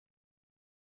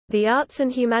The Arts and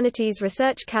Humanities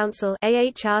Research Council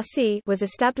 (AHRC) was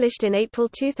established in April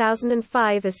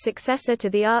 2005 as successor to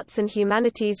the Arts and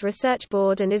Humanities Research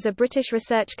Board and is a British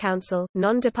research council,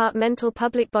 non-departmental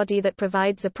public body that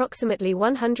provides approximately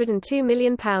 £102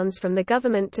 million from the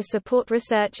government to support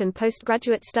research and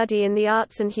postgraduate study in the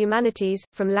arts and humanities,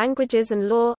 from languages and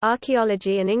law,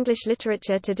 archaeology and English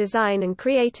literature to design and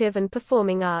creative and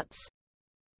performing arts.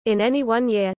 In any one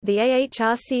year, the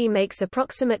AHRC makes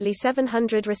approximately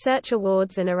 700 research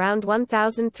awards and around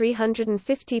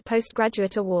 1,350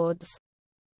 postgraduate awards.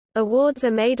 Awards are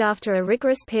made after a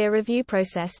rigorous peer review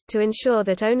process, to ensure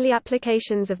that only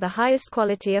applications of the highest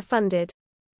quality are funded.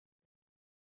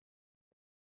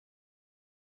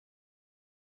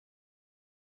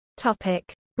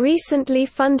 Recently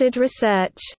funded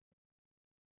research.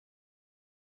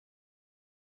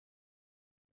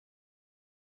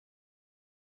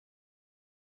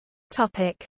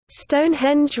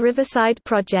 Stonehenge Riverside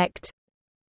project.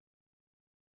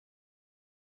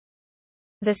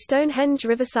 The Stonehenge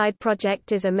Riverside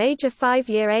project is a major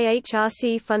 5-year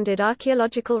AHRC-funded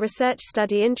archaeological research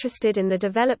study interested in the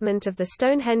development of the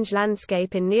Stonehenge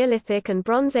landscape in Neolithic and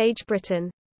Bronze Age Britain.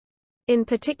 In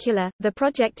particular, the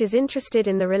project is interested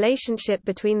in the relationship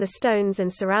between the stones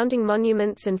and surrounding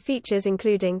monuments and features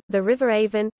including, the River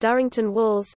Avon, Durrington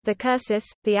Walls, the Cursus,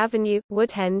 the Avenue,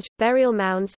 Woodhenge, burial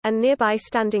mounds, and nearby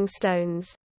standing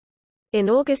stones. In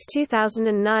August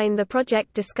 2009 the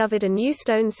project discovered a new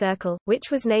stone circle,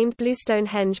 which was named Blue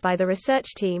Stonehenge by the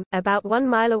research team, about 1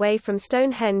 mile away from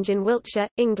Stonehenge in Wiltshire,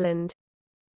 England.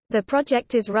 The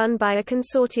project is run by a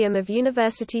consortium of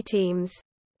university teams.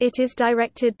 It is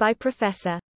directed by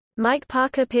Professor Mike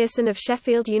Parker Pearson of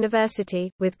Sheffield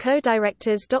University, with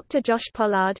co-directors Dr. Josh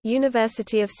Pollard,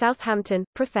 University of Southampton,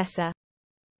 Professor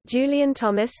Julian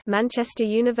Thomas, Manchester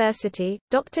University,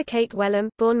 Dr. Kate Wellham,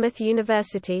 Bournemouth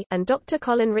University, and Dr.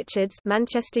 Colin Richards,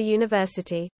 Manchester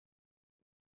University.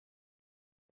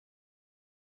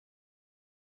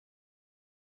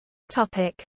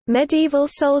 Topic: Medieval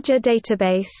Soldier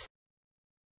Database.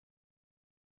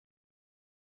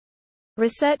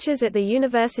 Researchers at the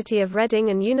University of Reading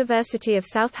and University of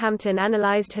Southampton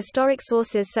analysed historic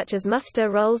sources such as muster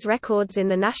rolls records in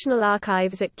the National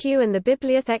Archives at Kew and the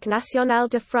Bibliothèque nationale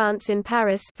de France in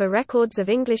Paris for records of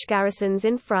English garrisons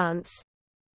in France.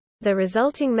 The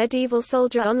resulting medieval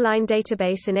soldier online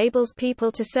database enables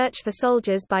people to search for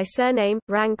soldiers by surname,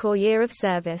 rank or year of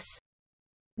service.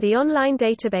 The online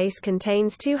database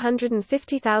contains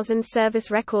 250,000 service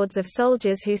records of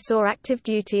soldiers who saw active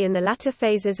duty in the latter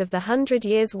phases of the Hundred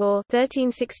Years' War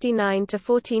 1369 to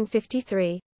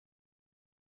 1453.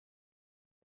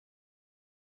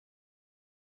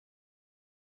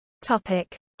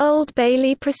 Topic: Old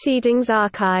Bailey Proceedings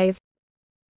Archive.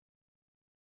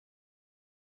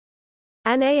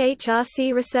 An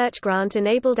AHRC research grant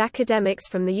enabled academics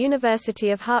from the University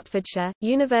of Hertfordshire,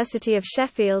 University of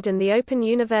Sheffield and the Open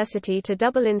University to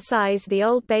double in size the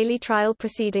Old Bailey trial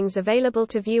proceedings available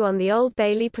to view on the Old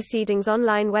Bailey Proceedings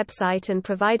online website and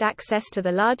provide access to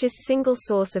the largest single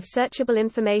source of searchable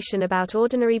information about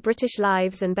ordinary British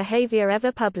lives and behaviour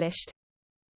ever published.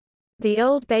 The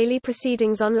Old Bailey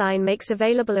Proceedings Online makes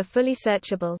available a fully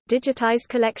searchable, digitised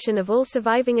collection of all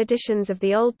surviving editions of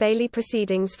the Old Bailey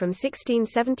Proceedings from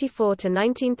 1674 to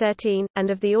 1913,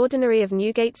 and of the Ordinary of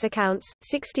Newgate's accounts,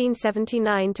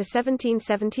 1679 to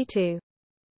 1772.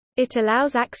 It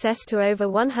allows access to over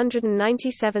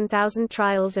 197,000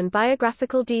 trials and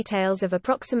biographical details of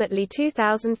approximately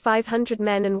 2,500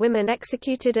 men and women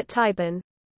executed at Tyburn.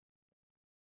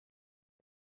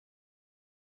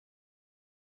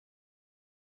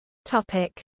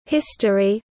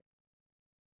 History.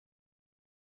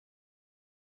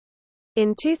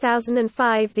 In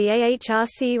 2005 the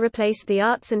AHRC replaced the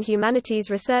Arts and Humanities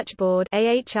Research Board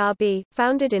 (AHRB),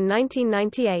 founded in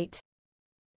 1998.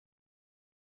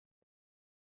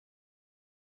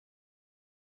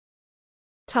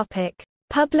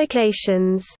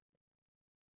 Publications.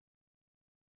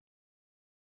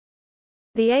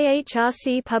 The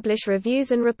AHRC publish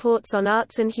reviews and reports on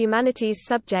arts and humanities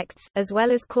subjects, as well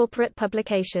as corporate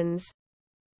publications.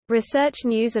 Research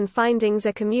news and findings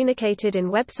are communicated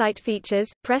in website features,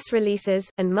 press releases,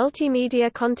 and multimedia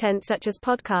content such as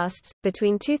podcasts.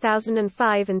 Between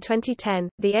 2005 and 2010,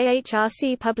 the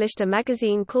AHRC published a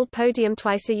magazine called Podium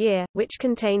twice a year, which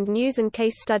contained news and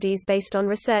case studies based on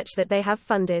research that they have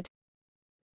funded.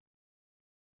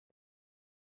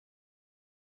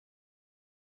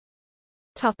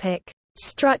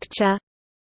 Structure.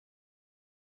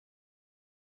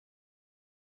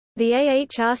 The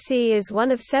AHRC is one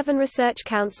of 7 research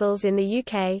councils in the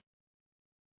UK.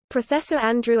 Professor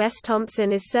Andrew S.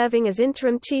 Thompson is serving as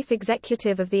interim chief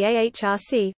executive of the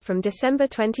AHRC, from December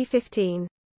 2015.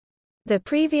 The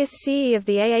previous CE of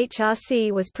the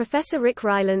AHRC was Professor Rick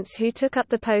Rylance, who took up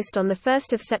the post on 1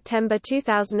 September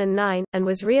 2009, and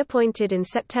was reappointed in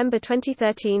September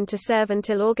 2013 to serve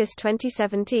until August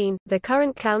 2017. The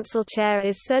current council chair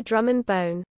is Sir Drummond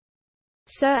Bone.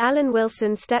 Sir Alan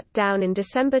Wilson stepped down in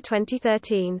December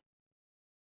 2013.